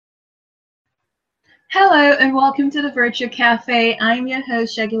Hello and welcome to the Virtual Cafe. I'm your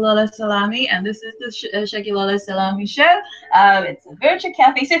host, Shagilola Salami, and this is the Shagilola Salami Show. It's a Virtual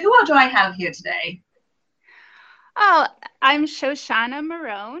Cafe. So who all do I have here today? Oh, I'm Shoshana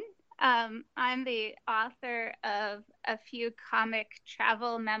Marone. I'm the author of a few comic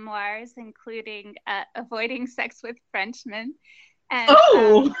travel memoirs, including Avoiding Sex with Frenchmen. And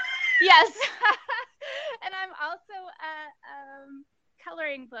Oh, yes, and I'm also a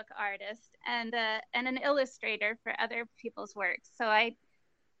coloring book artist and an illustrator for other people's works. So I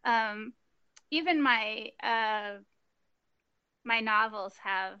um, even my novels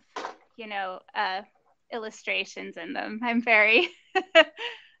have, you know, illustrations in them. I'm very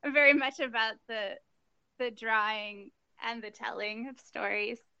much about the drawing and the telling of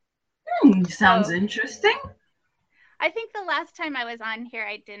stories. sounds So interesting. I think the last time I was on here,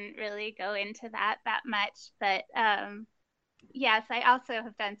 I didn't really go into that much, but yes, I also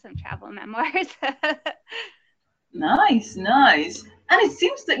have done some travel memoirs. Nice, nice. And it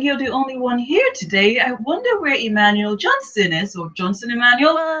seems that you're the only one here today. I wonder where Emmanuel Johnson is, or Johnson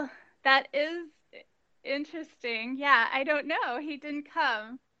Emmanuel. Well, that is interesting. Yeah, I don't know. He didn't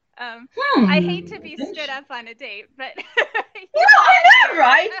come. Um, I hate to be stood up on a date, but No, he's not I know, here.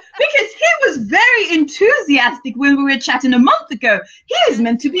 right? Because he was very enthusiastic when we were chatting a month ago. He is Yes,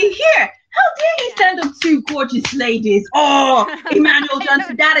 meant to he be was. here. How dare he Yeah. send up two gorgeous ladies? Oh, Emmanuel I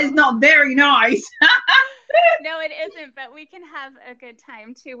Johnson, don't that is know. not very nice. No, it isn't, but we can have a good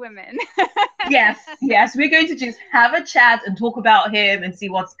time, two women. Yes, yes, we're going to just have a chat and talk about him and see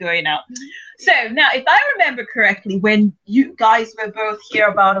what's going on. So Yeah. now, if I remember correctly, when you guys were both here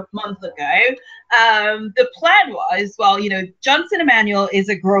about a month ago, the plan was, well, Johnson Emmanuel is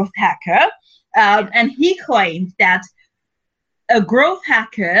a growth hacker, Yes. and he claimed that a growth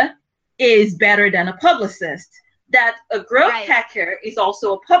hacker is better than a publicist. That a growth Right. hacker is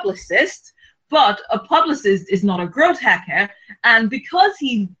also a publicist, but a publicist is not a growth hacker. And because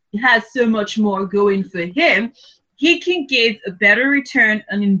he has so much more going for him, he can give a better return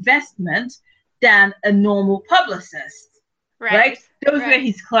on investment than a normal publicist, right? Right. Those were Right.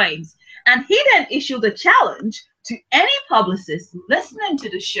 his claims. And he then issued a challenge to any publicist listening to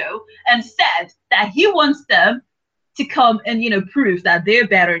the show and said that he wants them to come and prove that they're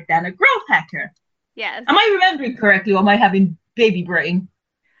better than a growth hacker. Yes. Am I remembering correctly, or am I having baby brain?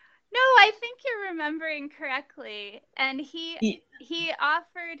 No, I think you're remembering correctly. And he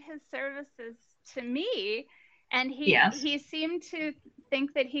offered his services to me, and Yes, he seemed to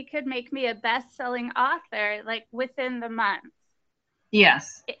think that he could make me a best-selling author like within the month.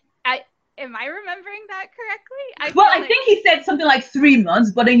 yes. I am I remembering that correctly? I Well, feel I like, think he said something like 3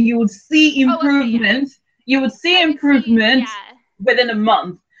 months, but then you would see oh, okay, yeah. improvement. You would see I would see, improvement yeah. within a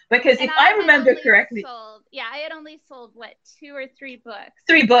month. Because And if I I had remember only correctly, sold, yeah, I had only sold what, two or three books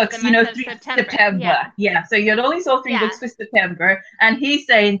three for the books, month of three September. September. Yeah. Yeah, so you'd only sold three books Yeah. for September, and he's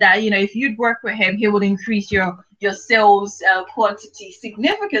saying that if you'd work with him, he would increase your sales quantity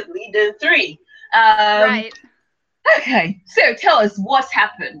significantly to three. Um, Right. okay, so tell us what's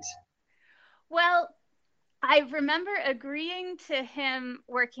happened. Well, I remember agreeing to him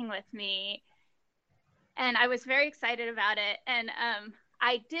working with me, and I was very excited about it. And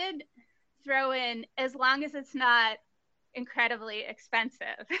I did throw in, as long as it's not incredibly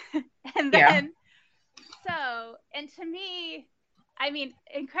expensive. And Yeah. then, and to me, I mean,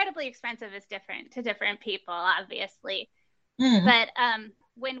 incredibly expensive is different to different people, obviously. Mm. But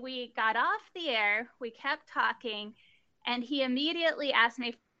when we got off the air, we kept talking, and he immediately asked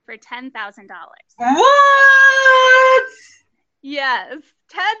me for $10,000. What? Yes,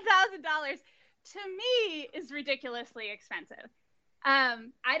 $10,000 to me is ridiculously expensive.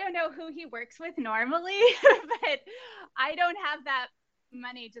 I don't know who he works with normally, but I don't have that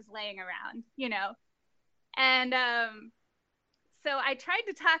money just laying around, you know. And so I tried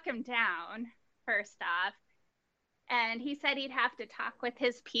to talk him down first off, and he said he'd have to talk with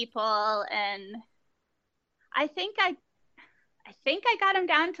his people, and I think I I think I got him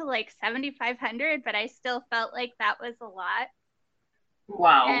down to like 7,500, but I still felt like that was a lot.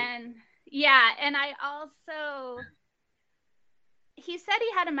 Wow. And yeah, and I also he said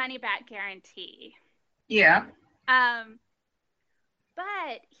he had a money back guarantee. Yeah. Um,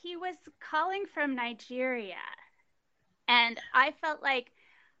 but he was calling from Nigeria, and I felt like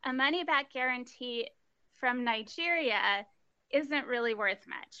a money back guarantee from Nigeria isn't really worth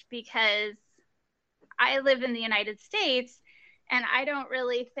much because I live in the United States, and I don't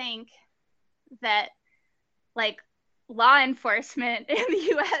really think that like law enforcement in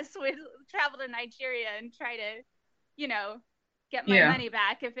the US would travel to Nigeria and try to, you know, get my Yeah. money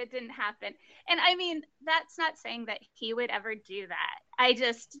back if it didn't happen. And I mean, that's not saying that he would ever do that. I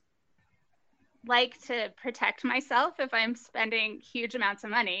just like to protect myself if I'm spending huge amounts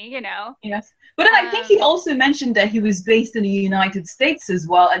of money, you know. Yes. But I think he also mentioned that he was based in the United States as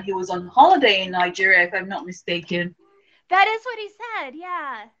well, and he was on holiday in Nigeria, if I'm not mistaken. That is what he said,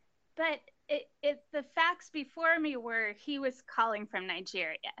 yeah. But the facts before me were he was calling from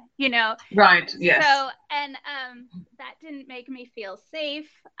Nigeria, you know. Right, yes. So, and that didn't make me feel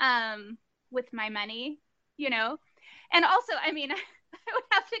safe with my money, you know. And also, I mean, I would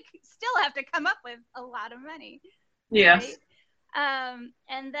still have to come up with a lot of money. Yes. Right?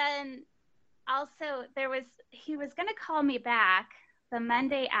 And then also he was going to call me back the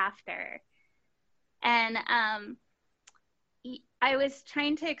Monday after. And I was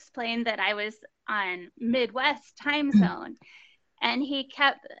trying to explain that I was on Midwest time zone. And he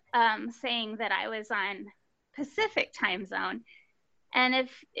kept saying that I was on Pacific time zone. And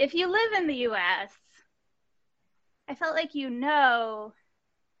if you live in the US, I felt like you know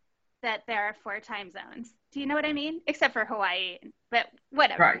that there are 4 time zones. Do you know what I mean? Except for Hawaii, but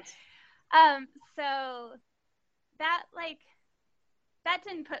whatever. Right. So that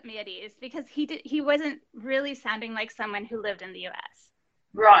didn't put me at ease because he wasn't really sounding like someone who lived in the US.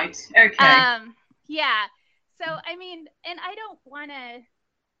 Right. Okay. Yeah. So I mean, and I don't want to,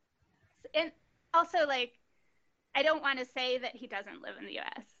 and also like, I don't want to say that he doesn't live in the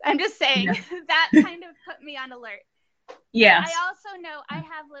US. I'm just saying that kind of put me on alert. Yes. I also know I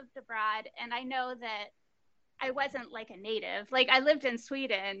have lived abroad, and I know that I wasn't like a native. Like I lived in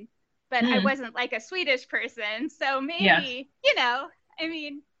Sweden, but I wasn't like a Swedish person. So maybe, you know, I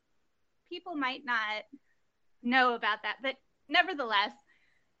mean, people might not know about that. But nevertheless,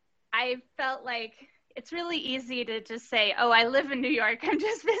 I felt like it's really easy to just say, oh, I live in New York, I'm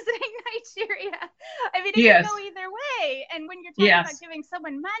just visiting Nigeria. I mean, it can go either way. And when you're talking about giving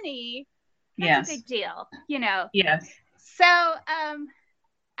someone money, that's a big deal, you know? Yes. So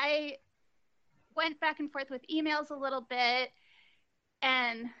I went back and forth with emails a little bit,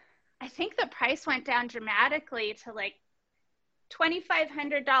 and I think the price went down dramatically to like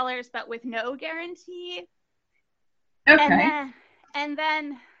 $2,500, but with no guarantee. Okay.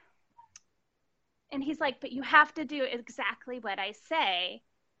 And he's like, but you have to do exactly what I say.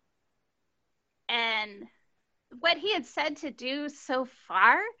 And what he had said to do so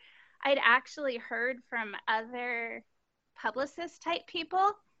far, I'd actually heard from other publicist type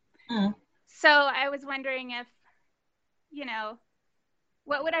people. So I was wondering if, you know,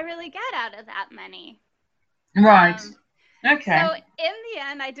 what would I really get out of that money? Right. Okay. So in the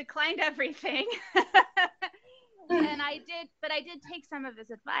end, I declined everything. And I did take some of his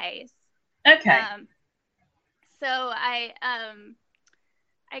advice. Okay. So I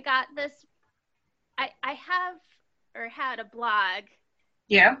got this. I have or had a blog.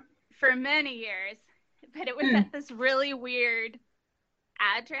 Yeah. For many years, but it was at this really weird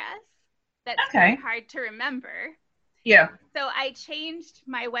address that's very hard to remember. Yeah. So I changed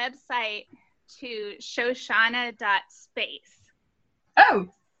my website to shoshana.space.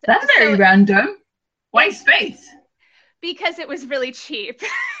 Oh, that's very random. Why space? Because it was really cheap.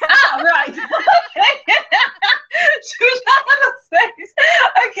 Right. Space.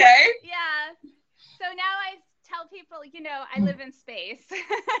 Okay. Yeah. So now I tell people, you know, I live in space.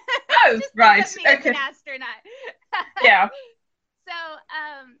 Oh, just right. Think of me as an astronaut. Yeah. So,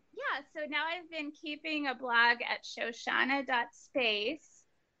 so now I've been keeping a blog at shoshana.space.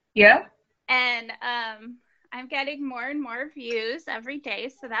 Yeah. And I'm getting more and more views every day,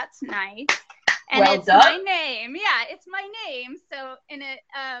 so that's nice. And well it's done. my name. Yeah, it's my name. So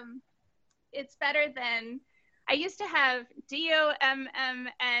it's better than I used to have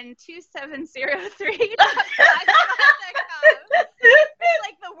DOMMN2703. It's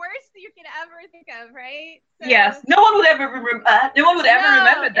like the worst you could ever think of, right? So, yes. No one would ever remember that. Remember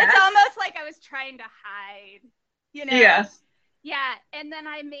that. It's almost like I was trying to hide, you know? Yes. Yeah. And then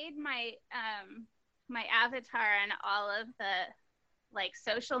I made my my avatar on all of the like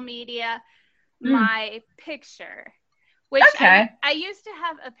social media, my picture, which I used to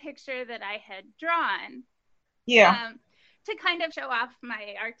have a picture that I had drawn. Yeah. To kind of show off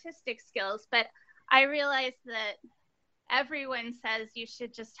my artistic skills, but I realized that everyone says you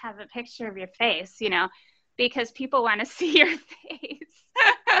should just have a picture of your face, you know, because people want to see your face.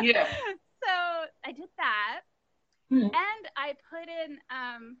 Yeah. So I did that. And I put in,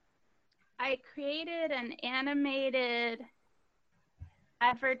 I created an animated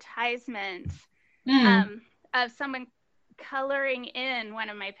advertisement of someone coloring in one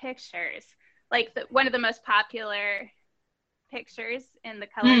of my pictures, like one of the most popular pictures in the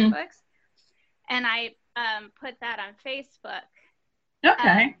coloring books. And I put that on Facebook.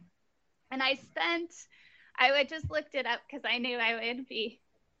 Okay. And I just looked it up because I knew I would be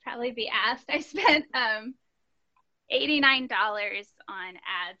probably be asked. I spent $89 on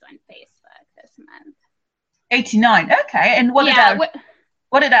ads on Facebook this month. 89. Okay. And what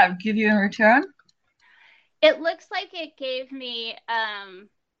did that give you in return? It looks like it gave me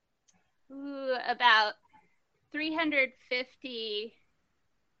about 350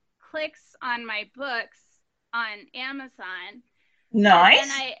 clicks on my books on Amazon. Nice.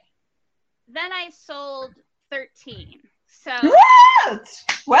 Then I sold 13. So what?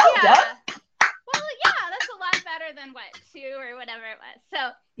 Well done. Well, yeah, that's a lot better than 2 or whatever it was.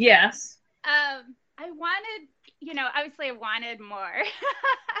 So yes. I wanted, obviously I wanted more.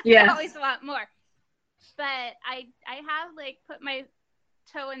 Yes. I always want more. But I have put my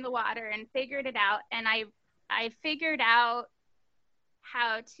toe in the water and figured it out, and I figured out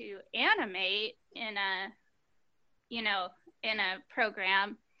how to animate in a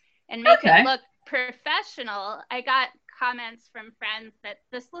program and make it look professional. I got comments from friends that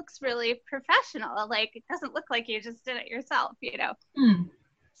this looks really professional. It doesn't look like you just did it yourself,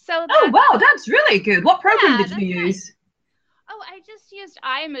 So wow, that's really good. What program did you use? Nice. Oh, I just used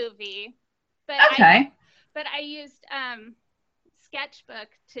iMovie. But I used Sketchbook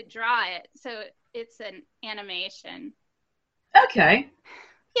to draw it, so it's an animation. Okay.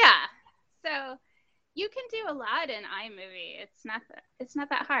 Yeah. So you can do a lot in iMovie. It's not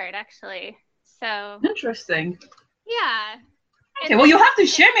that hard, actually. So interesting. Yeah. Okay, well, you'll have to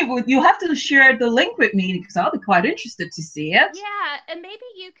share the link with me because I'll be quite interested to see it. Yeah, and maybe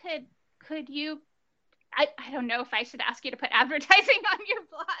you could you I don't know if I should ask you to put advertising on your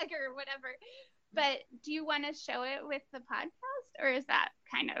blog or whatever, but do you want to show it with the podcast, or is that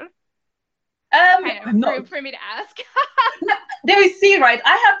kind of rude for me to ask? There is, right?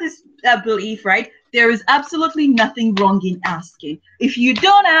 I have this belief, right? There is absolutely nothing wrong in asking. If you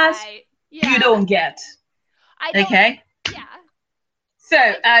don't ask, you don't get. Okay? Yeah. So,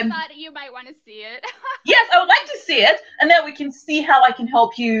 I thought you might want to see it. Yes, I would like to see it, and then we can see how I can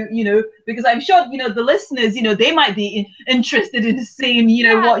help you, because I'm sure, the listeners, they might be interested in seeing,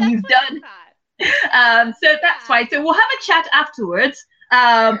 what you've done. So that's fine. So we'll have a chat afterwards,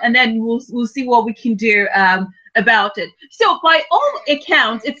 and then we'll see what we can do about it. So by all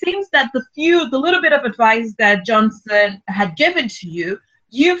accounts, it seems that the little bit of advice that Johnson had given to you,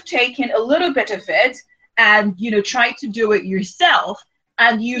 you've taken a little bit of it and, tried to do it yourself.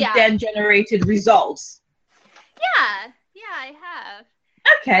 And you've then generated results. Yeah, I have.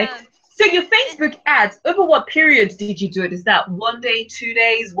 Okay. So your Facebook ads, over what periods did you do it? Is that 1 day, 2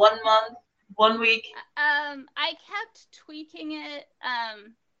 days, 1 month, 1 week? I kept tweaking it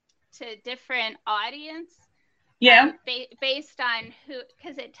to different audience. Yeah. Based on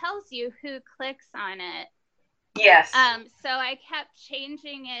because it tells you who clicks on it. Yes. So I kept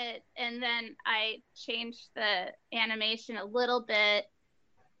changing it, and then I changed the animation a little bit.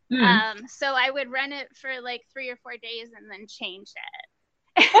 So I would run it for 3 or 4 days and then change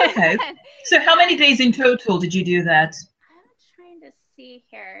it. Okay. So how many days in total did you do that? I'm trying to see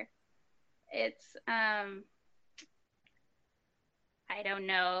here. It's I don't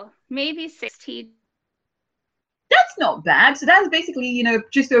know, maybe 16. That's not bad. So that's basically,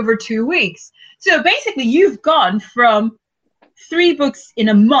 just over 2 weeks. So basically you've gone from 3 books in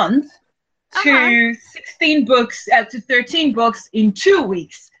a month to 16 books to 13 books in 2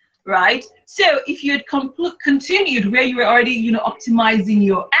 weeks. Right. So if you had continued where you were already, optimizing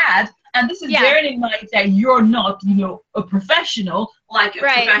your ad, and this is bearing in mind that you're not, a professional, like a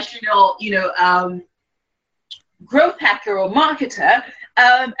professional, growth hacker or marketer.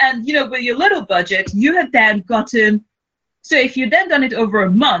 And, with your little budget, you had then gotten. So if you then done it over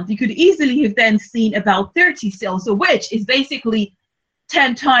a month, you could easily have then seen about 30 sales, which is basically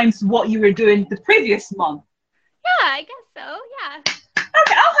 10 times what you were doing the previous month. Yeah, I guess so. Yeah.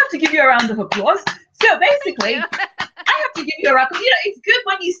 Okay, I'll have to give you a round of applause. So basically, I have to give you a round. It's good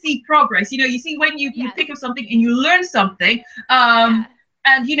when you see progress. You see when you pick up something and you learn something. And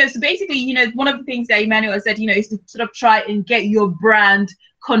so basically, one of the things that Emmanuel said, is to sort of try and get your brand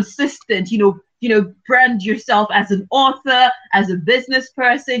consistent. Brand yourself as an author, as a business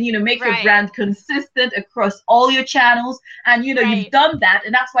person. Make your brand consistent across all your channels. And you've done that,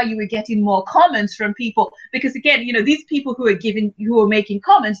 and that's why you were getting more comments from people. Because again, these people who are making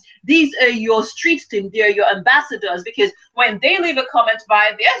comments, these are your street team. They're your ambassadors. Because when they leave a comment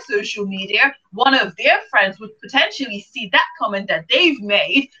via their social media, one of their friends would potentially see that comment that they've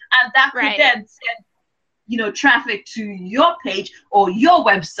made, and that could then send traffic to your page or your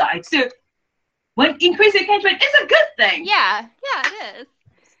website. So when increasing engagement is a good thing. Yeah, it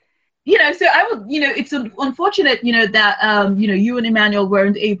is. So I would, it's unfortunate, that, you and Emmanuel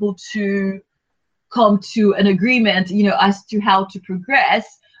weren't able to come to an agreement, as to how to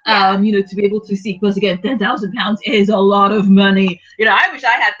progress. Yeah. To be able to see, because again, £10,000 is a lot of money. I wish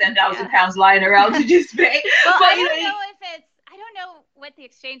I had £10,000 lying around to just pay. Well, But I don't know what the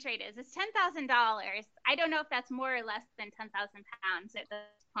exchange rate is. It's $10,000. I don't know if that's more or less than £10,000 at this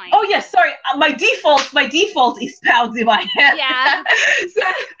point. Oh yes, sorry. My default is pounds in my head. Yeah.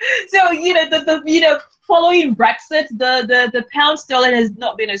 so the following Brexit, the pound sterling has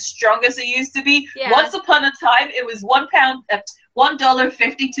not been as strong as it used to be. Yeah. Once upon a time, it was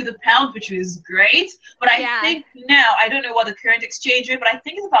 $1.50 to the pound, which was great. But I think now, I don't know what the current exchange rate, but I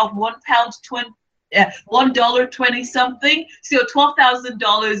think it's about $1.20 something. So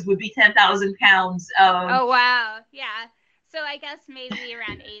 $12,000 would be £10,000. Oh wow, yeah. So I guess maybe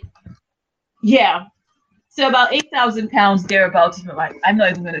around 8. Yeah. So about £8,000 thereabouts. I'm not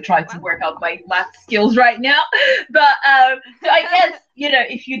even going to try to work out my math skills right now. But so I guess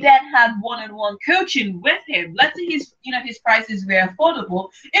if you then had one-on-one coaching with him, let's say his prices were affordable,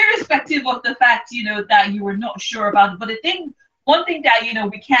 irrespective of the fact that you were not sure about it. But one thing that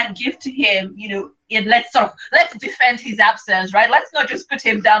we can't give to him, let's defend his absence, right? Let's not just put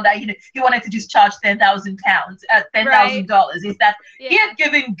him down that he wanted to just charge $10,000, $10,000. Is that he had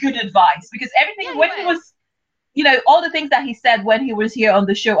given good advice, because everything when he was, all the things that he said when he was here on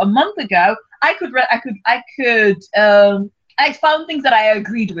the show a month ago, I found things that I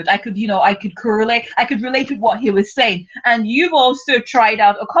agreed with. I could correlate, I could relate with what he was saying. And you've also tried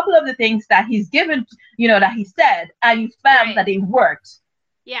out a couple of the things that he's given, that he said, and you found that it worked.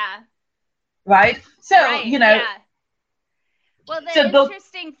 Yeah. Right? So, Yeah. Well, the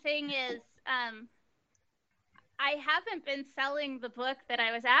interesting thing is, I haven't been selling the book that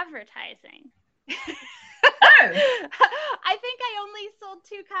I was advertising. Oh. I think I only sold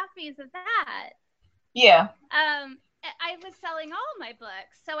 2 copies of that. Yeah. I was selling all my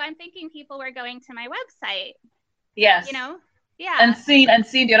books, so I'm thinking people were going to my website. Yes. Yeah. And seeing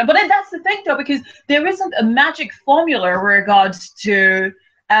the other. But then that's the thing, though, because there isn't a magic formula with regards to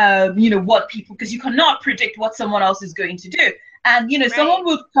what people, because you cannot predict what someone else is going to do. And someone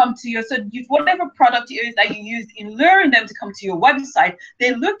would come to you, so whatever product it is that you used in luring them to come to your website,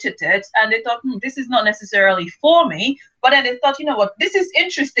 they looked at it and they thought, this is not necessarily for me. But then they thought, what, this is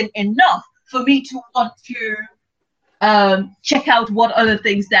interesting enough for me to want to check out what other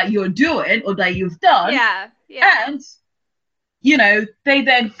things that you're doing or that you've done. Yeah. And they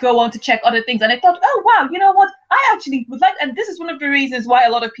then go on to check other things, and they thought, oh wow, you know what, I actually would like, and this is one of the reasons why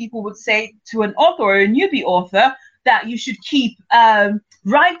a lot of people would say to an author or a newbie author that you should keep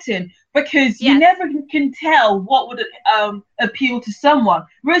writing, because you never can tell what would appeal to someone.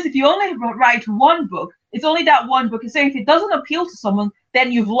 Whereas if you only write one book, it's only that one book. So if it doesn't appeal to someone,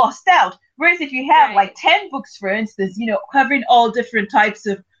 then you've lost out. Whereas if you have like 10 books, for instance, covering all different types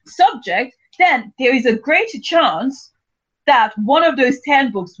of subjects, then there is a greater chance that one of those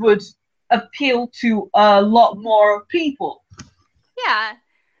 10 books would appeal to a lot more people. Yeah.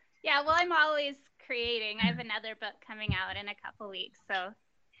 Well, I'm always creating. I have another book coming out in a couple weeks, so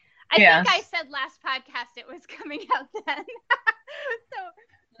I think I said last podcast it was coming out then. So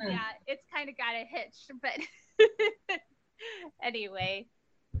it's kind of got a hitch, but anyway,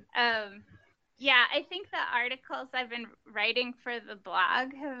 I think the articles I've been writing for the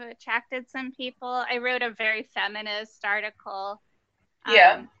blog have attracted some people. I wrote a very feminist article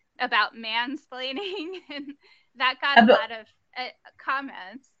about mansplaining, and that got a lot of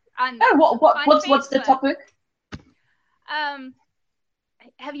comments on what's the topic?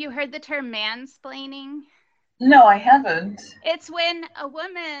 Have you heard the term mansplaining? No, I haven't. It's when a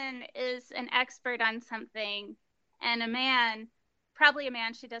woman is an expert on something and a man, probably a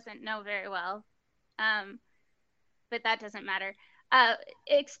man she doesn't know very well, but that doesn't matter,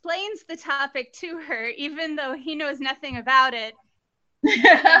 explains the topic to her even though he knows nothing about it. He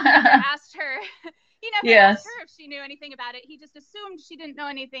never asked her if she knew anything about it. He just assumed she didn't know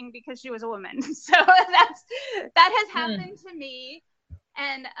anything because she was a woman. So that has happened to me.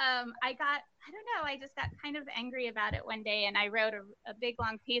 And I just got kind of angry about it one day, and I wrote a big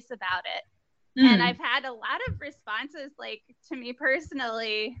long piece about it. And I've had a lot of responses, like, to me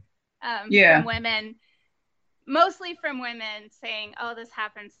personally, from women, mostly from women saying, oh, this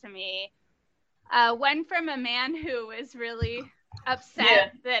happens to me. One from a man who was really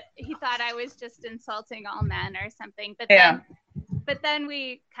upset that he thought I was just insulting all men or something. But then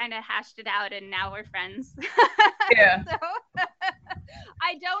we kind of hashed it out, and now we're friends. So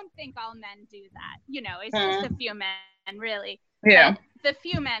I don't think all men do that. It's just a few men, really. Yeah. But the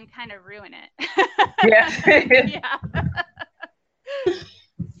few men kind of ruin it.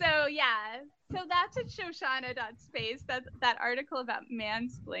 So that's at Shoshana.space, that article about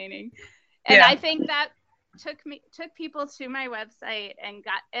mansplaining. And I think that took people to my website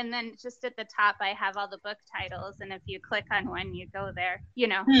and then just at the top I have all the book titles, and if you click on one you go there, you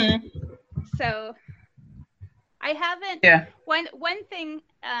know. So I haven't. Yeah. One thing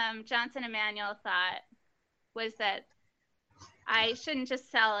Johnson Emanuel thought was that I shouldn't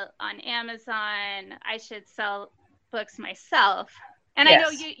just sell it on Amazon. I should sell books myself. And yes. I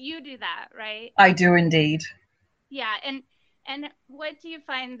know you do that, right? I do indeed. Yeah, and what do you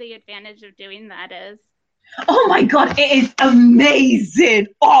find the advantage of doing that is? Oh my God, it is amazing.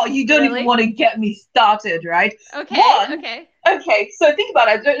 Oh, you don't even want to get me started, right? Okay, so think about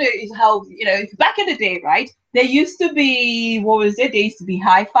it. I don't know how, you know, back in the day, right? There used to be, what was it? There used to be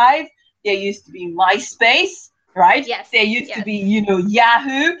High Five. There used to be MySpace, right? Yes. There used to be, you know,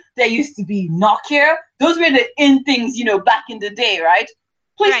 Yahoo. There used to be Nokia. Those were the in things, you know, back in the day, right?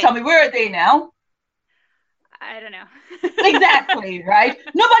 Please tell me, where are they now? I don't know. Exactly, right?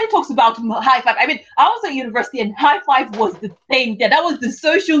 Nobody talks about High Five. I mean, I was at university and High Five was the thing. That was the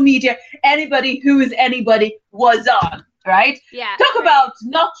social media anybody who is anybody was on, right? Yeah. Talk about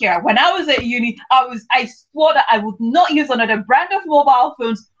Nokia. When I was at uni, I swore that I would not use another brand of mobile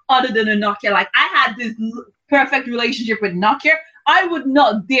phones other than a Nokia. Like, I had this perfect relationship with Nokia. I would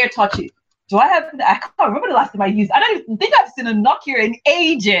not dare touch it. I can't remember the last time I used. I don't even think I've seen a Nokia in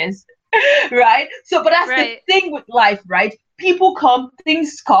ages. Right? So, but that's the thing with life, right? People come,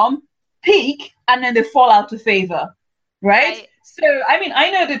 things come, peak, and then they fall out of favor, right? So, I mean,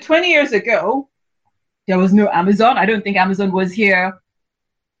 I know that 20 years ago, there was no Amazon. I don't think Amazon was here.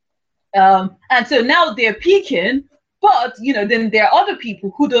 And so now they're peaking, but, you know, then there are other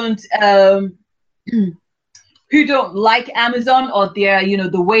people who don't like Amazon, or their, you know,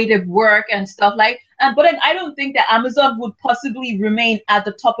 the way they work and stuff like. But then I don't think that Amazon would possibly remain at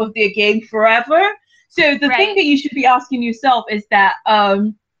the top of their game forever. So the thing that you should be asking yourself is that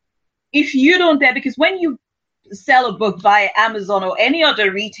if you don't dare, because when you sell a book via Amazon or any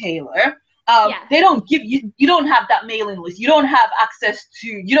other retailer, they don't give you, you don't have that mailing list. You don't have access to,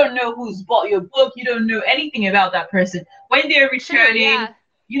 you don't know who's bought your book. You don't know anything about that person. When they're returning,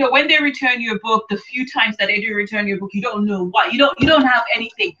 you know, when they return your book, the few times that they do return your book, you don't know why. You don't have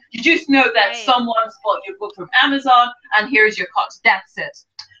anything. You just know that someone's bought your book from Amazon and here's your cost. That's it.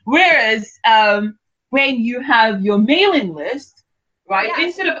 Whereas when you have your mailing list, right?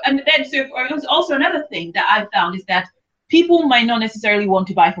 Instead of, and then so also another thing that I found is that people might not necessarily want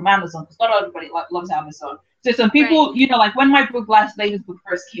to buy from Amazon because not everybody loves Amazon. So some people, you know, like when my book, latest book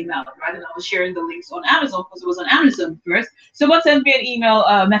first came out, right, and I was sharing the links on Amazon because it was on Amazon first. Someone sent me an email,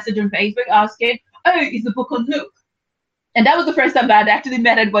 message on Facebook asking, "Oh, is the book on Nook?" And that was the first time that I'd actually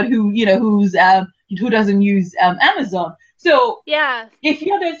met anyone who doesn't use Amazon. So if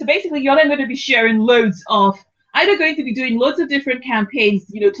you're there, so basically you're then going to be sharing loads of, either going to be doing loads of different campaigns,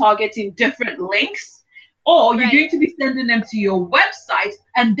 you know, targeting different links. Or you're going to be sending them to your website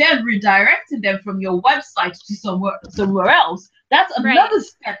and then redirecting them from your website to somewhere else. That's another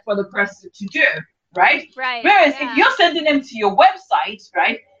step for the person to do, right? Whereas if you're sending them to your website,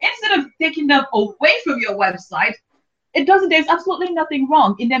 right, instead of taking them away from your website, there's absolutely nothing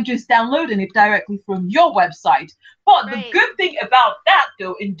wrong in them just downloading it directly from your website. But the good thing about that,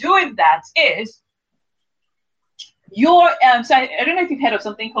 though, in doing that is your, so I don't know if you've heard of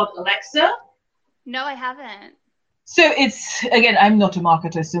something called Alexa. No, I haven't. So it's, again, I'm not a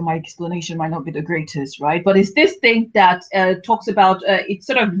marketer, so my explanation might not be the greatest, right? But it's this thing that talks about, it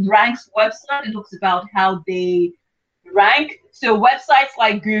sort of ranks websites and talks about how they rank. So websites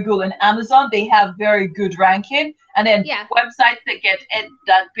like Google and Amazon, they have very good ranking. And then websites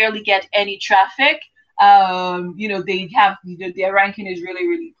that barely get any traffic, you know, they have, their ranking is really,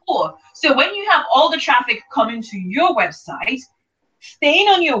 really poor. So when you have all the traffic coming to your website, staying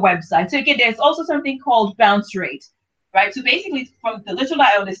on your website. So again, there's also something called bounce rate, right? So basically, from the little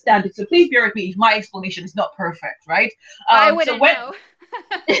I understand it, so please bear with me if my explanation is not perfect, right? I wouldn't know.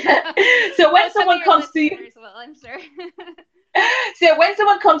 So when someone comes to you, I'm sure. So when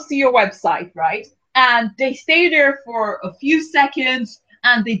someone comes to your website, right, and they stay there for a few seconds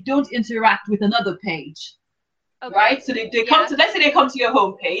and they don't interact with another page, right? So they come to, let's say they come to your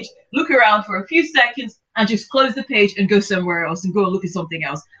home page, look around for a few seconds, and just close the page and go somewhere else and go and look at something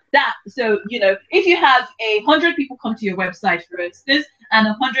else. So, you know, if you have 100 people come to your website, for instance, and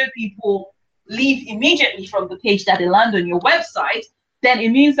 100 people leave immediately from the page that they land on your website, then it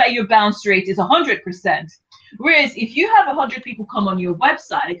means that your bounce rate is 100%. Whereas if you have 100 people come on your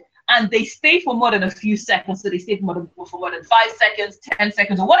website and they stay for more than a few seconds, so they stay for more than 5 seconds, 10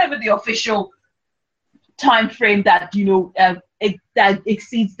 seconds, or whatever the official time frame that, you know, that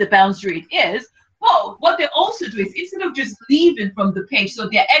exceeds the bounce rate is, Well, what they also do is instead of just leaving from the page, so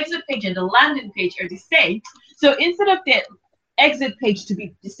their exit page and the landing page are the same. So instead of their exit page to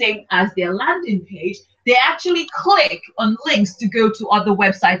be the same as their landing page, they actually click on links to go to other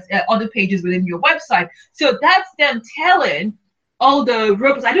websites, other pages within your website. So that's them telling all the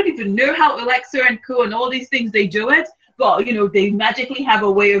robots. I don't even know how Alexa and Co and all these things they do it, but they magically have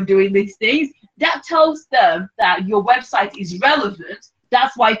a way of doing these things. That tells them that your website is relevant.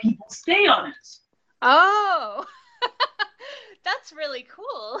 That's why people stay on it. Oh, that's really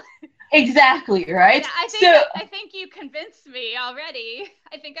cool. Exactly, right? Yeah, I think you convinced me already.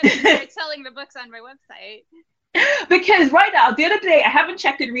 I think I'm going to start selling the books on my website. Because right now, the other day, I haven't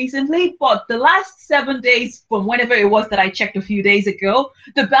checked it recently, but the last 7 days from whenever it was that I checked a few days ago,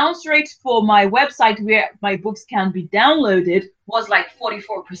 the bounce rate for my website where my books can be downloaded was like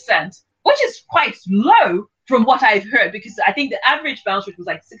 44%, which is quite low from what I've heard, because I think the average bounce rate was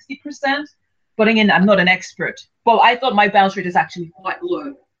like 60%. But again, I'm not an expert, but I thought my bounce rate is actually quite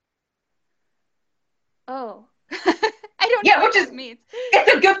low. Oh, I don't know what that means.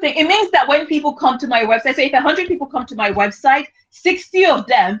 It's a good thing. It means that when people come to my website, say if 100 people come to my website, 60 of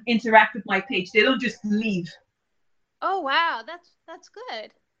them interact with my page. They don't just leave. Oh, wow. That's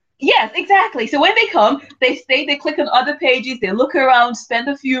good. Yes, exactly. So when they come, they stay, they click on other pages, they look around, spend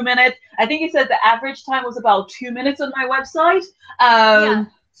a few minutes. I think it said the average time was about 2 minutes on my website. Yeah.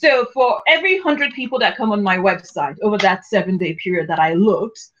 So for every 100 people that come on my website over that 7-day period that I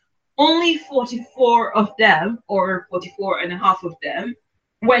looked, only 44 of them, or 44 and a half of them,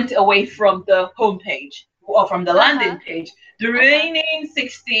 went away from the homepage or from the landing page. The remaining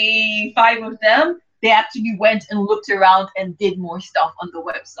 65 of them, they actually went and looked around and did more stuff on the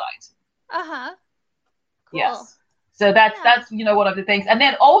website. Cool. Yes. So that's one of the things. And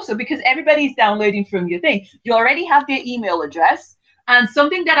then also, because everybody's downloading from your thing, you already have their email address. And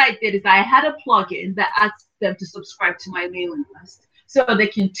something that I did is I had a plugin that asks them to subscribe to my mailing list. So they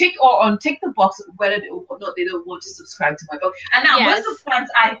can tick or untick the box whether they don't want to subscribe to my book. And now most of the times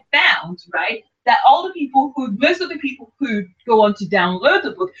I found, right, that most of the people who go on to download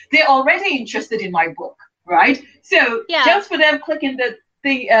the book, they're already interested in my book, right? So just for them clicking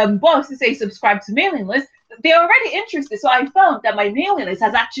the box to say subscribe to mailing list, they're already interested. So I found that my mailing list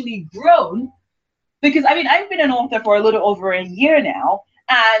has actually grown, because I've been an author for a little over a year now,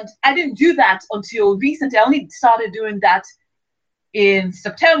 and I didn't do that until recently. I only started doing that in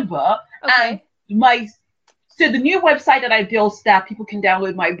September. And so the new website that I built that people can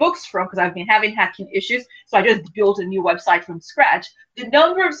download my books from, because I've been having hacking issues, so I just built a new website from scratch. The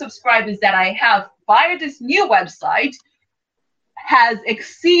number of subscribers that I have via this new website has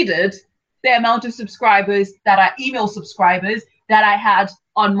exceeded the amount of subscribers that are email subscribers that I had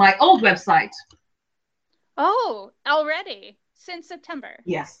on my old website. Oh, already since September.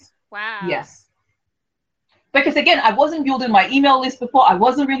 Yes. Wow. Yes. Because again, I wasn't building my email list before. I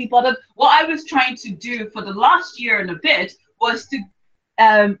wasn't really bothered. What I was trying to do for the last year and a bit was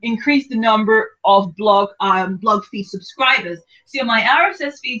to increase the number of blog feed subscribers. So my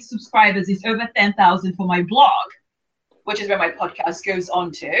RSS feed subscribers is over 10,000 for my blog, which is where my podcast goes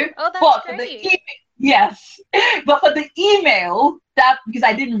on to. Oh, that's great. Yes, but for the email, because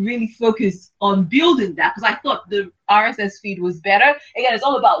I didn't really focus on building that, because I thought the RSS feed was better. Again, it's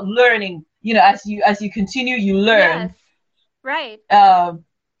all about learning. As you continue, you learn. Yes, right.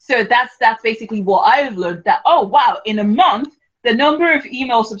 So that's basically what I've learned. That in a month, the number of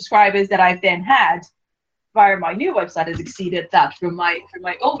email subscribers that I've then had via my new website has exceeded that from my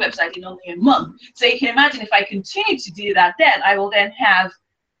old website in only a month. So you can imagine if I continue to do that, then I will then have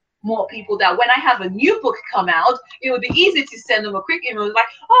more people that when I have a new book come out, it would be easy to send them a quick email like,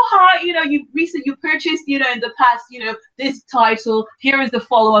 oh hi, you purchased, in the past, this title, here is the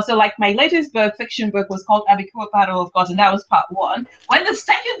follower. So like my latest fiction book was called Abikua Battle of Gods, and that was part 1. When the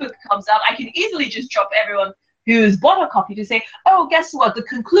second book comes out, I can easily just drop everyone who's bought a copy to say, oh, guess what, the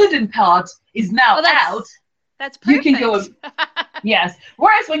concluding part is now out. That's perfect. You can go yes.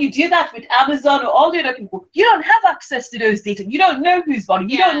 Whereas when you do that with Amazon or all the other people, you don't have access to those data. You don't know who's bought it.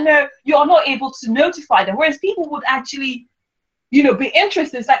 You don't know. You are not able to notify them. Whereas people would actually, be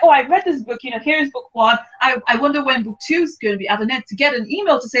interested. It's like, oh, I read this book. Here's book 1. I wonder when book 2 is going to be out. And then to get an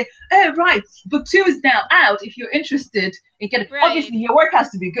email to say, oh, right, book 2 is now out. If you're interested in getting, obviously your work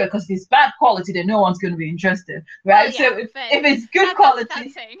has to be good, because if it's bad quality, then no one's going to be interested, right? Well, so if it's good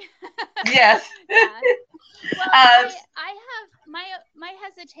quality, yes. Well, I have my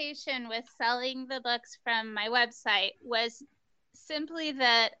hesitation with selling the books from my website was simply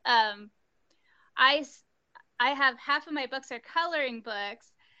that I have half of my books are coloring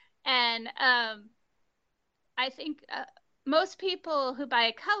books, and I think most people who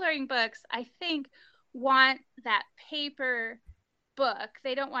buy coloring books, I think, want that paper book.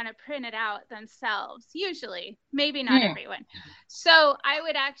 They don't want to print it out themselves, usually, maybe not everyone. So I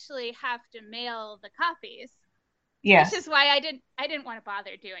would actually have to mail the copies. Yes. Which is why I didn't want to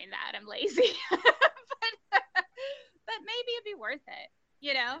bother doing that. I'm lazy. but maybe it'd be worth it,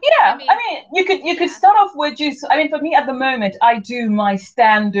 you know? Yeah, I mean you could start off with just, I mean, for me at the moment, I do my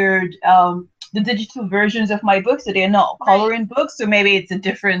standard the digital versions of my books, so they're not coloring books, so maybe it's a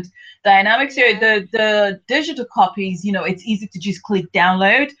different dynamic. So the digital copies, you know, it's easy to just click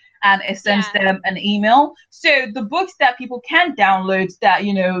download and it sends them an email. So the books that people can download, that,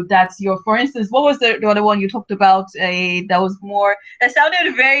 you know, that's your, for instance, what was the other one you talked about? That was more, that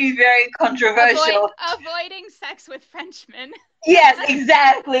sounded very, very controversial. Avoiding sex with Frenchmen. Yes,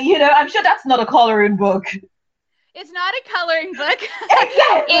 exactly. You know, I'm sure that's not a coloring book. It's not a coloring book.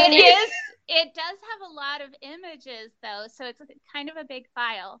 Exactly. It is. It does have a lot of images, though, so it's kind of a big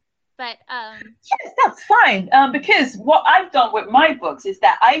file. But yes, that's fine. Because what I've done with my books is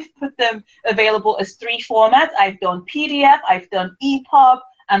that I've put them available as 3 formats. I've done PDF, I've done EPUB,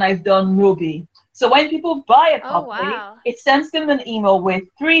 and I've done Mobi. So when people buy a copy, it sends them an email with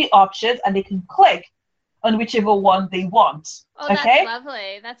 3 options, and they can click on whichever one they want. Oh, that's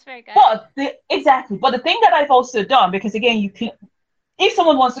lovely. That's very good. But exactly. But the thing that I've also done, because again, you can, if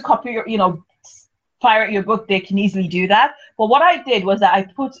someone wants to copy your, you know, pirate your book, they can easily do that. But what I did was that I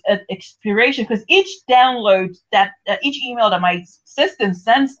put an expiration, because each download that each email that my system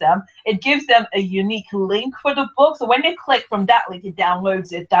sends them, it gives them a unique link for the book. So when they click from that link, it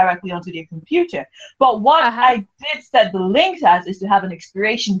downloads it directly onto their computer. But what I did set the link as is to have an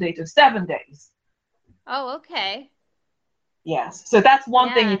expiration date of 7 days. Oh, okay. Yes, so that's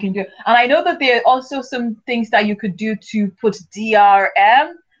one thing you can do. And I know that there are also some things that you could do to put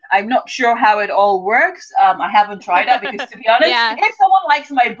DRM. I'm not sure how it all works. I haven't tried that because, to be honest, if someone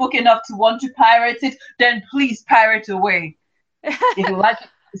likes my book enough to want to pirate it, then please pirate away. If you like it.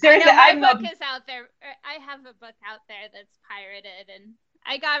 Seriously, my book is out there. I have a book out there that's pirated, and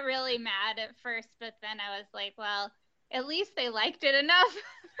I got really mad at first, but then I was like, well, at least they liked it enough.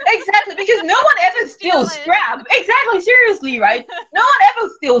 Exactly, because no one ever steals scrap. Exactly, seriously, right? No one ever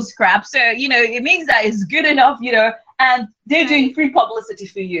steals scrap. So, you know, it means that it's good enough, you know, and they're doing free publicity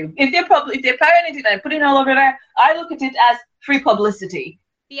for you. If they're pirating it and putting it all over there, I look at it as free publicity.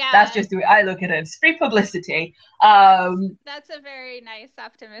 Yeah. That's just the way I look at it. It's free publicity. That's a very nice,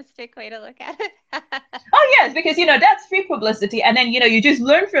 optimistic way to look at it. Oh, yes, because, you know, that's free publicity. And then, you know, you just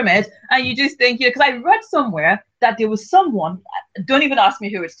learn from it and you just think, you know, because I read somewhere that there was someone, don't even ask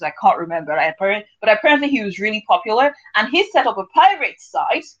me who it is, because I can't remember, but apparently he was really popular and he set up a pirate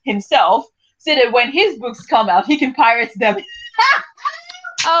site himself so that when his books come out, he can pirate them.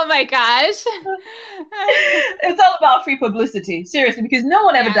 Oh my gosh. It's all about free publicity, seriously, because no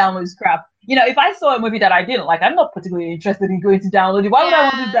one ever downloads crap. You know, if I saw a movie that I didn't like, I'm not particularly interested in going to download it. Why would I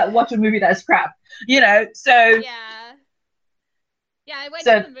want to watch a movie that's crap? You know, so. Yeah, I went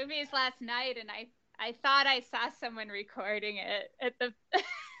to the movies last night and I thought I saw someone recording it at the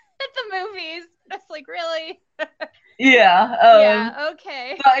at the movies. That's like, really? Yeah.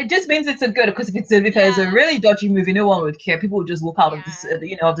 Okay. But it just means it's a good, because if it's a really dodgy movie, no one would care. People would just walk out of the,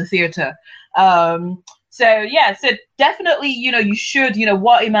 you know, of the theater. So definitely, you know, you should, you know,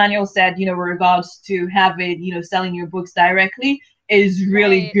 what Emmanuel said, you know, with regards to having, you know, selling your books directly is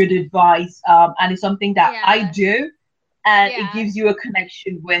really good advice. And it's something that I do. And it gives you a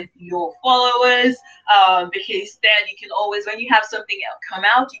connection with your followers, because then you can always, when you have something else come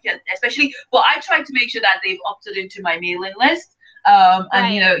out, you can, especially, well, I try to make sure that they've opted into my mailing list.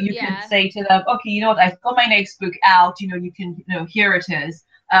 And, you know, you can say to them, okay, you know what, I've got my next book out, you know, you can, you know, here it is.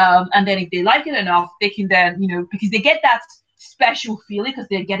 And then if they like it enough, they can then, you know, because they get that special feeling, because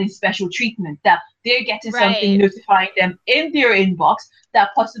they're getting special treatment, that they're getting something notifying them in their inbox that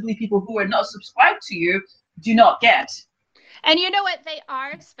possibly people who are not subscribed to you do not get. And you know what? They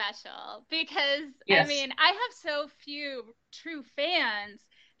are special because, I mean, I have so few true fans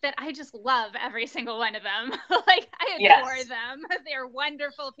that I just love every single one of them. Like, I adore them. They're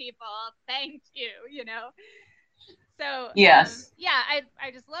wonderful people. Thank you, you know? So, I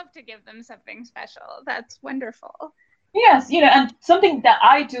just love to give them something special. That's wonderful. Yes, you know, and something that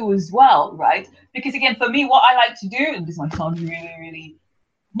I do as well, right? Because, again, for me, what I like to do, and this might sound really, really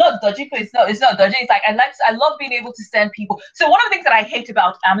not dodgy, but it's not dodgy. It's like I love being able to send people. So one of the things that I hate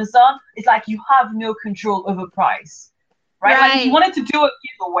about Amazon is like you have no control over price, right? Like if you wanted to do a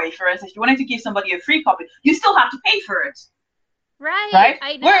giveaway, for instance, if you wanted to give somebody a free copy, you still have to pay for it. Right.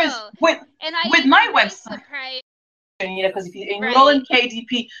 I know. Whereas with my website, because if you enroll in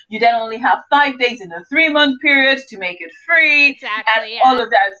KDP, you then only have 5 days in a 3-month period to make it free. Exactly. And all of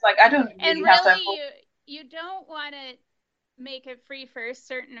that. It's like, I don't really have time for. You don't want to make it free for a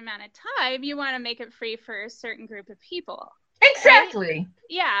certain amount of time. You want to make it free for a certain group of people. Exactly. Right?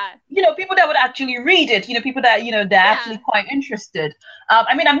 Yeah. People that would actually read it, people that, they're actually quite interested.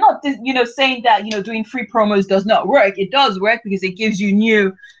 I mean, I'm not, saying that, doing free promos does not work. It does work because it gives you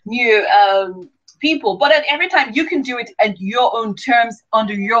new people. But at every time you can do it at your own terms,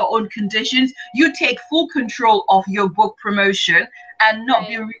 under your own conditions. You take full control of your book promotion and not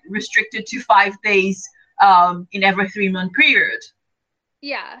be restricted to 5 days in every 3-month period.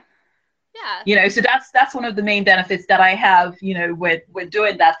 Yeah. So that's one of the main benefits that I have, with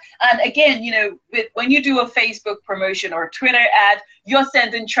doing that. And again, when you do a Facebook promotion or a Twitter ad, you're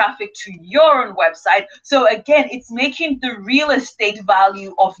sending traffic to your own website. So again, it's making the real estate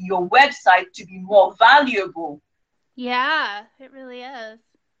value of your website to be more valuable. Yeah, it really is.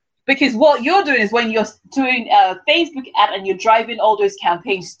 Because what you're doing is when you're doing a Facebook ad and you're driving all those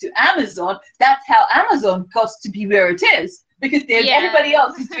campaigns to Amazon, that's how Amazon got to be where it is. Because everybody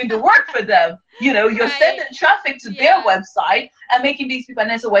else is doing the work for them. You're sending traffic to their website and making these people, and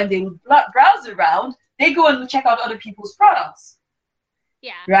then so when they browse around, they go and check out other people's products.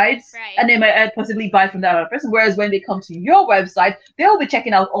 Yeah. Right? And they might possibly buy from that other person. Whereas when they come to your website, they'll be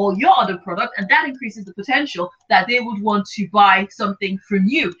checking out all your other products, and that increases the potential that they would want to buy something from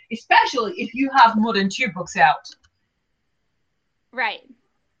you, especially if you have more than 2 books out. Right.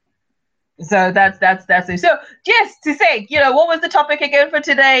 So that's it. So just to say, what was the topic again for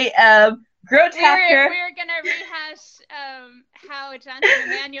today? Growth hacker. We're gonna rehash how Johnson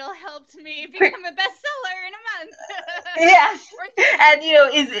Emanuel helped me become a bestseller in a month. Yes, and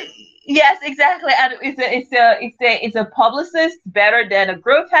yes, exactly. And is a publicist better than a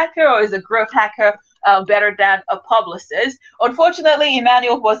growth hacker, or is a growth hacker better than a publicist? Unfortunately,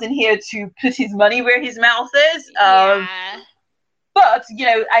 Emmanuel wasn't here to put his money where his mouth is. But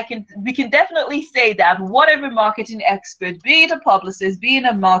we can definitely say that whatever marketing expert, be it a publicist, be it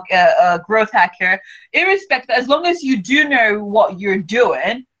a growth hacker, irrespective, as long as you do know what you're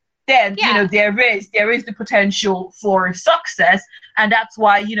doing, then there is the potential for success. And that's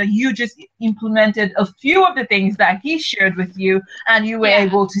why you just implemented a few of the things that he shared with you, and you were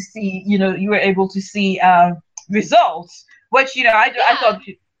able to see results. Which I thought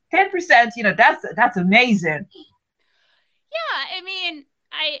 10%, that's amazing. Yeah, I mean,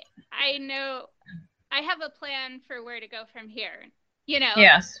 I know I have a plan for where to go from here.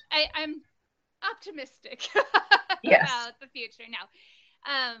 Yes. I'm optimistic yes. about the future now.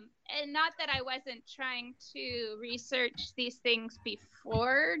 And not that I wasn't trying to research these things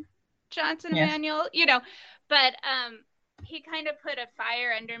before Johnson Emanuel, but he kind of put a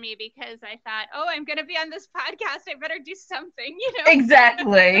fire under me because I thought, oh, I'm going to be on this podcast. I better do something,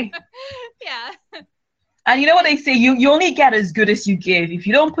 Exactly. Yeah. And you know what they say, you only get as good as you give. If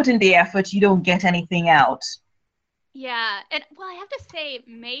you don't put in the effort, you don't get anything out. Yeah. And well, I have to say,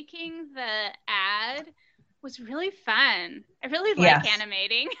 making the ad was really fun. I really like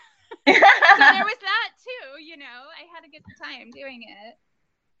animating. So there was that too, I had a good time doing it.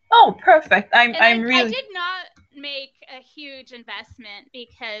 Oh, perfect. I did not make a huge investment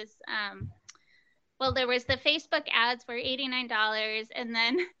because there was the Facebook ads were $89, and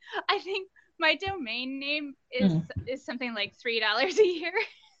then I think my domain name is something like $3 a year.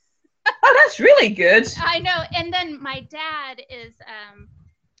 Oh, that's really good. I know. And then my dad is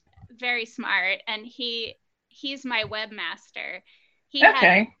very smart, and he's my webmaster. He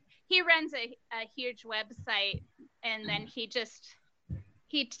runs a huge website, and then he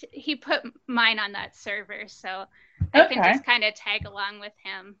put mine on that server, so I can just kind of tag along with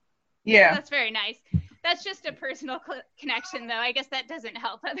him. Yeah, so that's very nice. That's just a personal connection, though. I guess that doesn't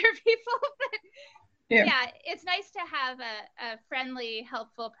help other people. But yeah, it's nice to have a friendly,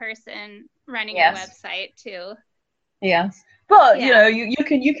 helpful person running the website too. Yes, but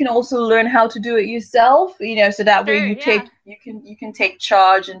you can also learn how to do it yourself. So that way you can take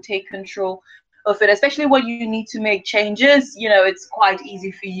charge and take control of it. Especially when you need to make changes. It's quite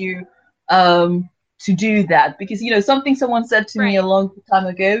easy for you to do that, because something someone said to me a long time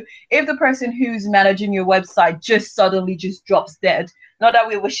ago, if the person who's managing your website just suddenly just drops dead, not that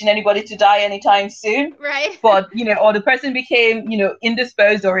we're wishing anybody to die anytime soon, right, but or the person became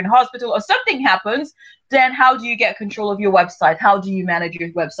indisposed or in hospital or something happens, then how do you get control of your website? How do you manage your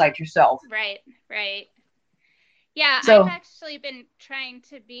website yourself? Right Yeah, so, I've actually been trying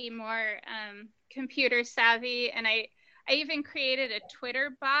to be more computer savvy, and I even created a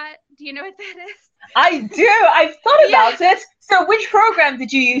Twitter bot. Do you know what that is? I do. I've thought about it. So which program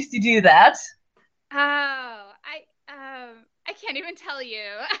did you use to do that? Oh, I can't even tell you.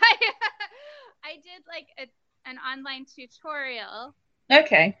 I did like an online tutorial.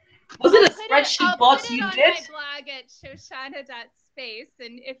 Okay. Was it a spreadsheet bot you did? I'll put it on my blog at shoshana.space,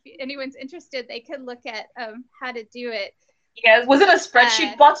 and if anyone's interested, they could look at how to do it. Yeah, was it a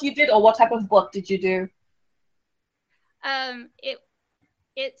spreadsheet bot you did, or what type of bot did you do?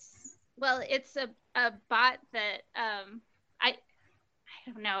 It's a bot that I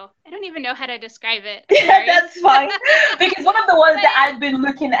don't know. I don't even know how to describe it. Yeah, that's fine. Because one of the ones that I've been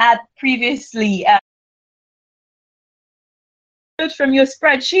looking at previously from your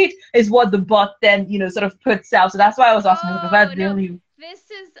spreadsheet is what the bot then, sort of puts out. So that's why I was asking. This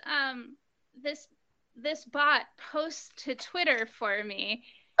is this bot posts to Twitter for me.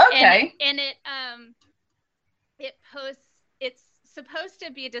 Okay. And it posts. It's supposed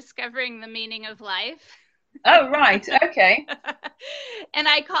to be discovering the meaning of life. Oh, right. Okay. And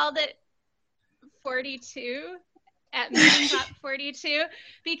I called it 42 at MeaningBot 42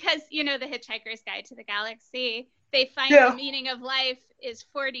 because, the Hitchhiker's Guide to the Galaxy, they find the meaning of life is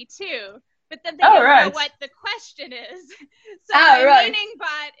 42, but then they don't know what the question is. So my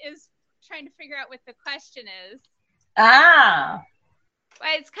MeaningBot is trying to figure out what the question is. Ah.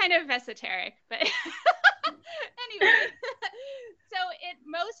 Well, it's kind of esoteric, but anyway. So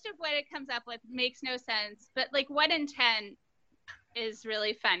most of what it comes up with makes no sense, but like 1 in 10 is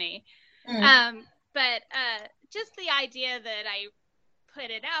really funny. But just the idea that I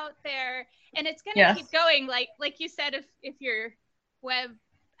put it out there, and it's going to keep going. Like you said, if your web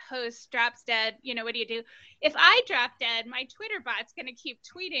host drops dead, what do you do? If I drop dead, my Twitter bot's going to keep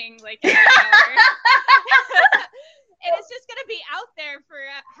tweeting like every hour. And it's just going to be out there for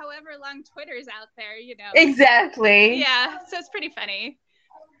however long Twitter's out there, Exactly. Yeah, so it's pretty funny.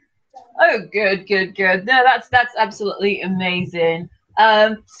 Oh, good. No, that's absolutely amazing.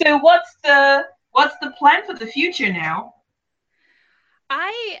 So what's the plan for the future now?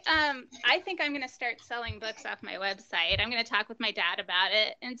 I think I'm going to start selling books off my website. I'm going to talk with my dad about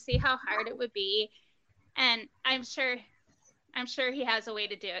it and see how hard it would be. And I'm sure he has a way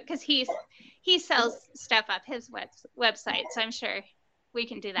to do it because he sells stuff off his website. So I'm sure we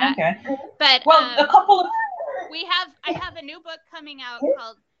can do that. Okay. But a couple of I have a new book coming out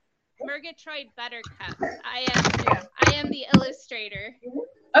called Murgatroyd Buttercup. I am the illustrator.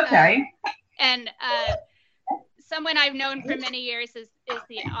 Okay. And someone I've known for many years is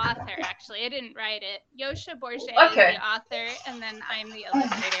the author, actually. I didn't write it. Yosha Bourget is the author, and then I'm the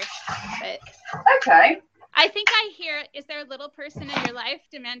illustrator. But okay. I think I hear, is there a little person in your life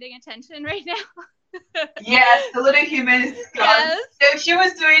demanding attention right now? Yes, the little human is gone. Yes. So she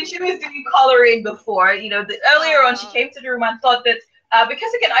was doing coloring before. Earlier on, she came to the room and thought that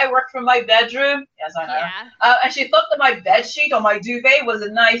because again I work from my bedroom. Yes, I know. Yeah. And she thought that my bed sheet or my duvet was a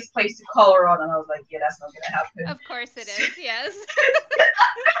nice place to color on, and I was like, yeah, that's not gonna happen. Of course it is. Yes.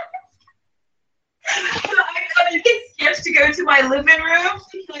 So I kind of get scared to go to my living room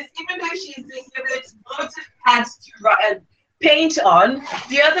because even though she's given loads of pads to paint on,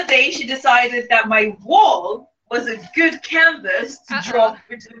 the other day she decided that my wall was a good canvas to draw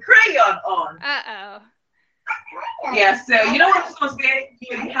with the crayon on. Yeah, so you know what I'm supposed to be?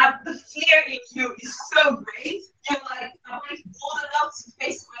 You have the fear in you is so great. You're like, I'm like bold enough to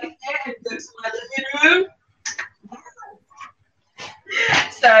face my hair and go to my living room.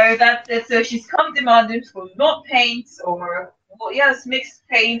 So that's it. So she's come demanding for not paint or mixed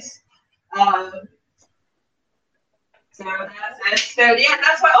paint. So that's it. So yeah,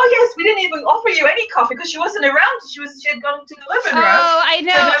 that's why. Oh yes, we didn't even offer you any coffee because she wasn't around. She had gone to the living room. Oh, I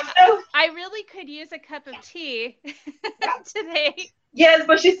know. I really could use a cup of tea today. Yes,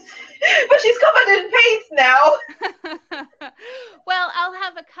 but she's covered in paint now. Well, I'll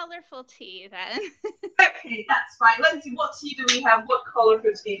have a colorful tea then. Okay, that's fine. Let's see, what tea do we have? What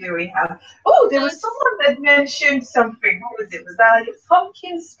colorful tea do we have? Oh, there was someone that mentioned something. What was it? Was that like a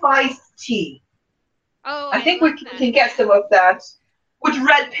pumpkin spice tea? Oh, I think we can get some of that with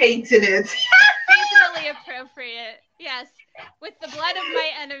red paint in it. Seasonally appropriate. Yes, with the blood of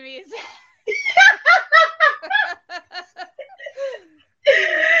my enemies.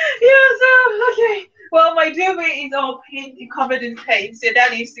 Okay. Well, my duvet is all covered in paint, so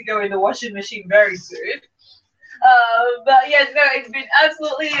that needs to go in the washing machine very soon. But yes, no, it's been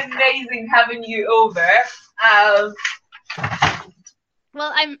absolutely amazing having you over.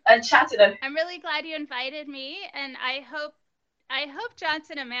 Well, I'm really glad you invited me, and I hope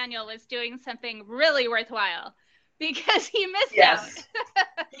Johnson Emanuel was doing something really worthwhile because he missed out.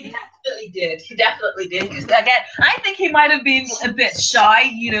 He definitely did. Again, I think he might have been a bit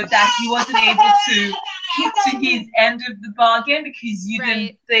shy, that he wasn't able to keep to his end of the bargain because you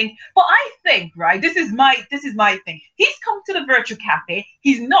didn't think. But I think, right, this is my thing. He's come to the virtual cafe.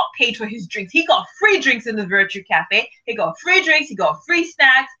 He's not paid for his drinks. He got free drinks in the virtual cafe. He got free drinks. He got free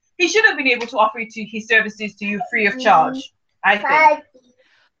snacks. He should have been able to offer his services to you free of charge, I think.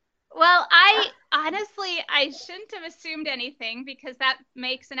 Well, honestly, I shouldn't have assumed anything because that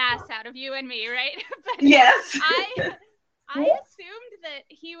makes an ass out of you and me, right? But yes. I assumed that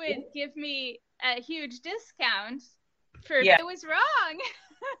he would give me a huge discount for if it was wrong.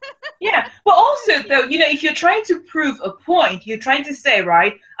 Yeah, but also though, if you're trying to prove a point, you're trying to say,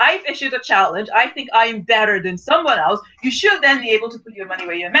 right, I've issued a challenge, I think I am better than someone else, you should then be able to put your money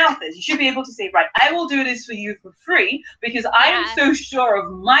where your mouth is. You should be able to say, right, I will do this for you for free because I am so sure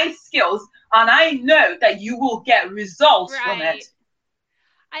of my skills and I know that you will get results from it.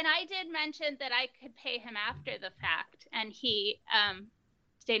 And I did mention that I could pay him after the fact, and he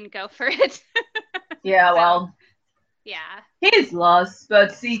didn't go for it. Yeah, well. Yeah. He's lost,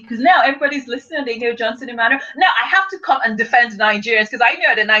 but see, because now everybody's listening, they know Johnson and Manu. Now I have to come and defend Nigerians because I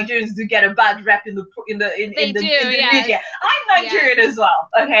know the Nigerians do get a bad rep in the media. I'm Nigerian as well,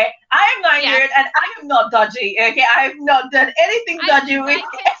 okay? I am Nigerian and I am not dodgy, okay? I have not done anything dodgy with it.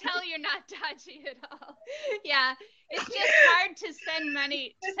 I can tell you're not dodgy at all. Yeah, it's just hard to send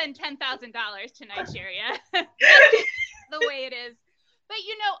 $10,000 to Nigeria. That's the way it is. But,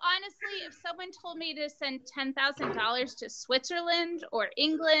 honestly, if someone told me to send $10,000 to Switzerland or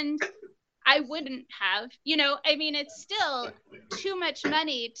England, I wouldn't have. It's still too much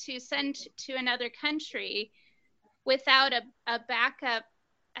money to send to another country without a backup.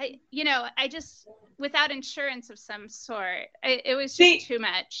 Without insurance of some sort. It was just too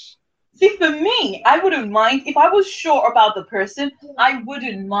much. See, for me, I wouldn't mind. If I was sure about the person, I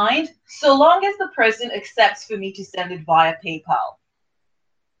wouldn't mind, so long as the person accepts for me to send it via PayPal.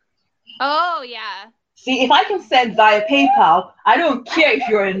 Oh, yeah. See, if I can send via PayPal, I don't care if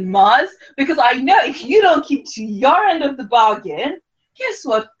you're in Mars, because I know if you don't keep to your end of the bargain, guess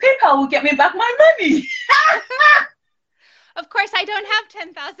what? PayPal will get me back my money. Of course, I don't have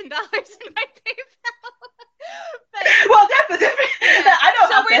 $10,000 in my PayPal. But, well, that's a different. Yeah. I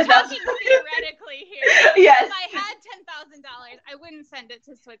don't have $10,000. So we're talking theoretically here. Yes. If I had $10,000, I wouldn't send it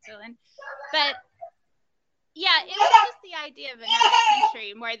to Switzerland. But yeah, it was just the idea of another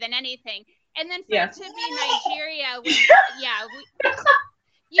country more than anything. And then for it to be Nigeria, you get,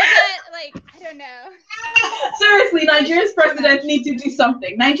 I don't know. Seriously, Nigeria's president needs to do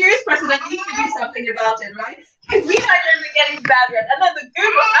something. Nigeria's president needs to do something about it, right? Because we Nigerians are getting bad rep. And then the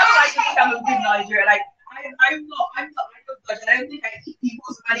good one, I would like to become a good Nigerian. I'm not budget. I don't think I eat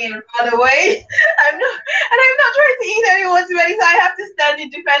people's money and run away. I'm not trying to eat anyone's money, so I have to stand in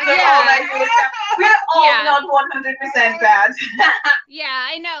defense of all Nigerians. We're all not 100% bad. Yeah,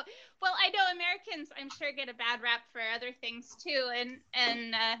 I know. Well, I know Americans, I'm sure, get a bad rap for other things too,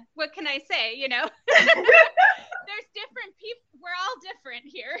 and what can I say? There's different people. We're all different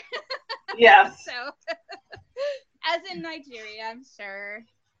here. Yes. So, as in Nigeria, I'm sure.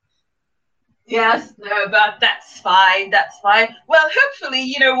 Yes, no, but that's fine. That's fine. Well,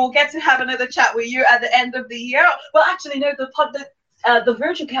 hopefully, we'll get to have another chat with you at the end of the year. Well, actually, no, the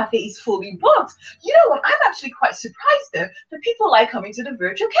virtual cafe is fully booked. You know what? I'm actually quite surprised though that people like coming to the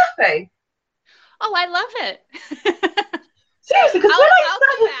virtual cafe. Oh, I love it. Seriously, because I'll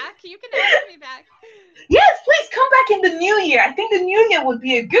come back. You can ask me back. Yes, please come back in the new year. I think the new year would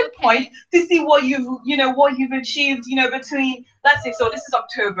be a good point to see what you've achieved, between, let's say, so this is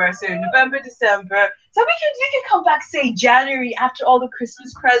October, so November, December. So you can come back, say January, after all the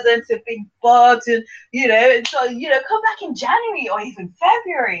Christmas presents have been bought, and come back in January or even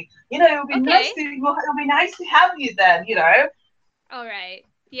February. It would be nice to have you then. All right.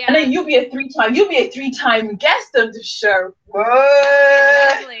 Yeah. And then you'll be a three-time guest on the show. Whoa.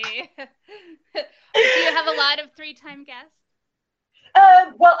 Lovely. Do you have a lot of three-time guests?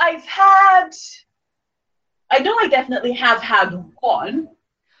 Well, I definitely have had one.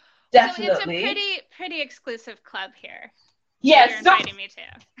 Definitely. So it's a pretty exclusive club here. Yes. You're inviting me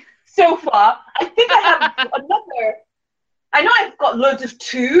to. So far, I think I have another. I know I've got loads of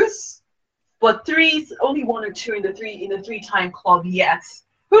twos, but threes, only one or two in the three-time club yet.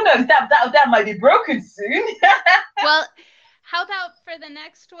 Who knows? That might be broken soon. Well, how about for the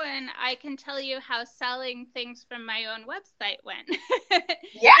next one, I can tell you how selling things from my own website went.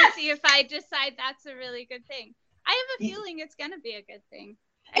 Yes. See if I decide that's a really good thing. I have a feeling it's going to be a good thing.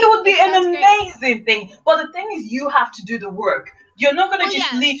 It would be an amazing thing. But the thing is, you have to do the work. You're not going to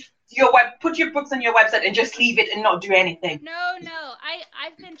just leave put your books on your website and just leave it and not do anything. No.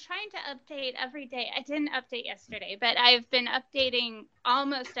 I've been trying to update every day. I didn't update yesterday, but I've been updating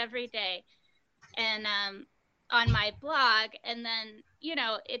almost every day. and on my blog, and then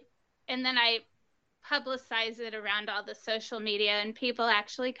and then I publicize it around all the social media, and people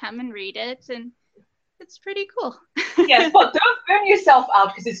actually come and read it, and it's pretty cool. Yes, but don't burn yourself out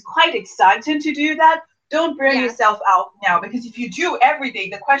because it's quite exciting to do that. Don't burn yourself out now, because if you do every day,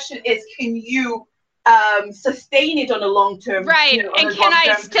 the question is, can you sustain it on a long term? Right, and can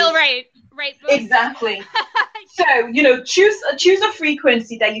I still write books? Exactly. So, choose a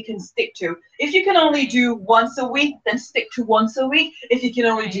frequency that you can stick to. If you can only do once a week, then stick to once a week. If you can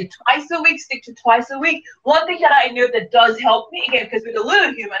only do twice a week, stick to twice a week. One thing that I know that does help me, again, because with a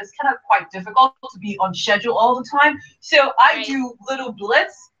little human, it's kind of quite difficult to be on schedule all the time. So I do little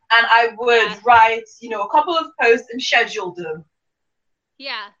blitz, and I would write, a couple of posts and schedule them.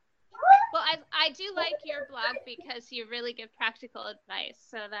 Yeah. Well, I do like your blog because you really give practical advice.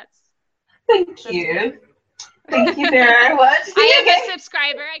 So that's. Thank you. Thank you very much. I am a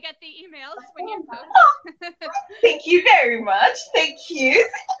subscriber. I get the emails when you post. Thank you very much. Thank you.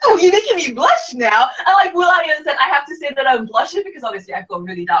 Oh, you're making me blush now. I'm like, well, I understand. I have to say that I'm blushing because obviously I've got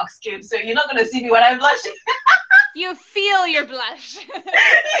really dark skin, so you're not going to see me when I'm blushing. You feel your blush.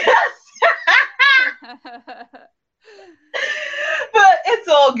 Yes. But it's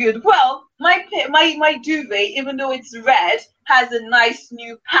all good. Well, my duvet, even though it's red, has a nice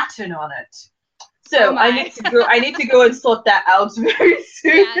new pattern on it. So I need to go and sort that out very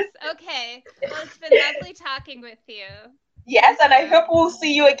soon. Yes. Okay. Well, it's been lovely talking with you. Yes, and I hope we'll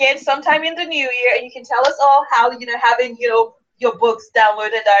see you again sometime in the new year, and you can tell us all how having your books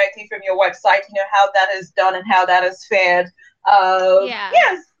downloaded directly from your website, how that is done and how that is fared.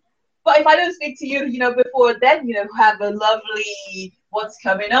 Yes. But if I don't speak to you, before then, have a lovely, what's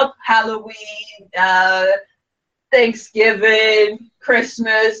coming up, Halloween, Thanksgiving,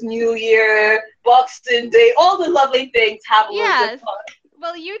 Christmas, New Year, Boxing Day, all the lovely things. Have a little bit of fun.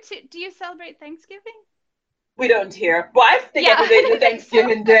 Well, you too. Do you celebrate Thanksgiving? We don't here. But I think every day is a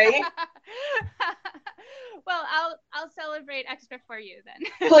Thanksgiving Day. Well, I'll celebrate extra for you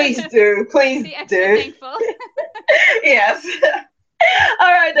then. Please do. Please be extra thankful. Yes.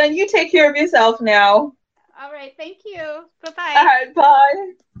 All right, then you take care of yourself now. All right. Thank you. Bye-bye. All right.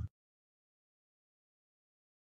 Bye.